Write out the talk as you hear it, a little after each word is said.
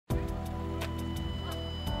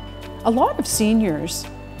A lot of seniors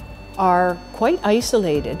are quite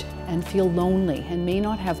isolated and feel lonely and may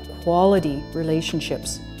not have quality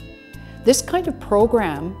relationships. This kind of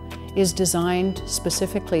program is designed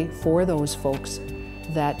specifically for those folks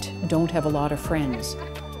that don't have a lot of friends.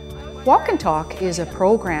 Walk and Talk is a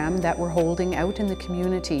program that we're holding out in the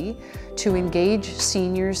community to engage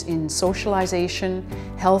seniors in socialization,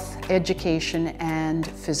 health, education, and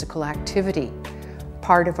physical activity.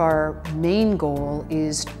 Part of our main goal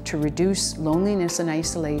is to reduce loneliness and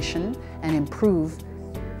isolation and improve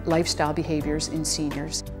lifestyle behaviors in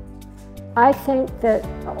seniors. I think that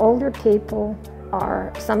older people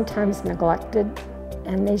are sometimes neglected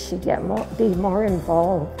and they should be more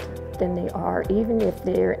involved than they are, even if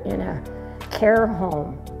they're in a care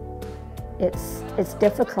home. It's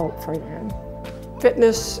difficult for them.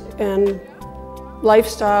 Fitness and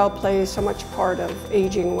lifestyle plays so much part of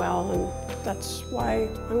aging well, and that's why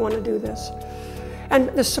I want to do this. And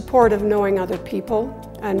the support of knowing other people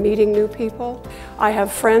and meeting new people. I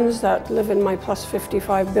have friends that live in my Plus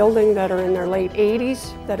 55 building that are in their late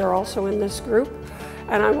 80s that are also in this group,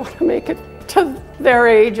 and I want to make it to their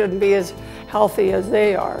age and be as healthy as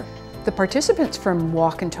they are. The participants from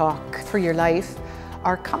Walk and Talk for Your Life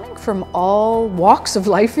are coming from all walks of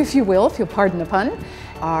life, if you will, if you'll pardon the pun,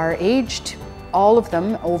 are aged, all of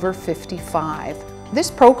them, over 55. This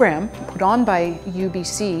program, put on by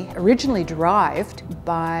UBC, originally derived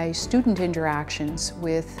by student interactions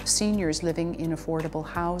with seniors living in affordable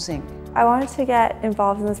housing. I wanted to get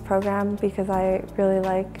involved in this program because I really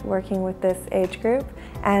like working with this age group,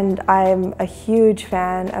 and I'm a huge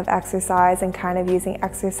fan of exercise and kind of using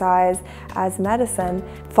exercise as medicine.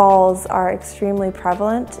 Falls are extremely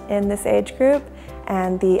prevalent in this age group,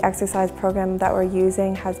 and the exercise program that we're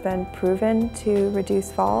using has been proven to reduce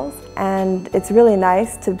falls. And it's really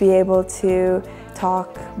nice to be able to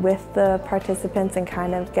talk with the participants and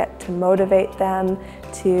kind of get to motivate them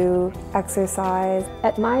to exercise.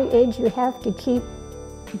 At my age, you have to keep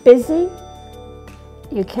busy.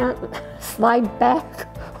 You can't slide back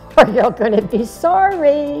or you're going to be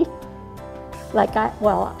sorry.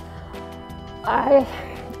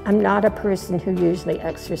 I'm not a person who usually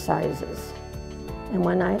exercises. And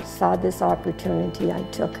when I saw this opportunity, I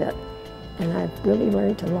took it. And I've really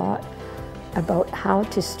learned a lot about how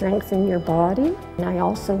to strengthen your body. And I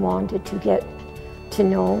also wanted to get to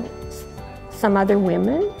know some other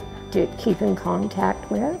women to keep in contact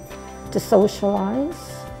with, to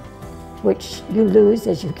socialize, which you lose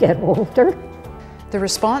as you get older. The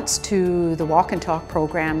response to the Walk and Talk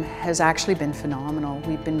program has actually been phenomenal.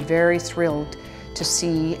 We've been very thrilled to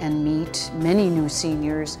see and meet many new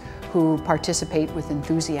seniors who participate with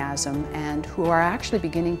enthusiasm and who are actually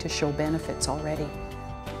beginning to show benefits already.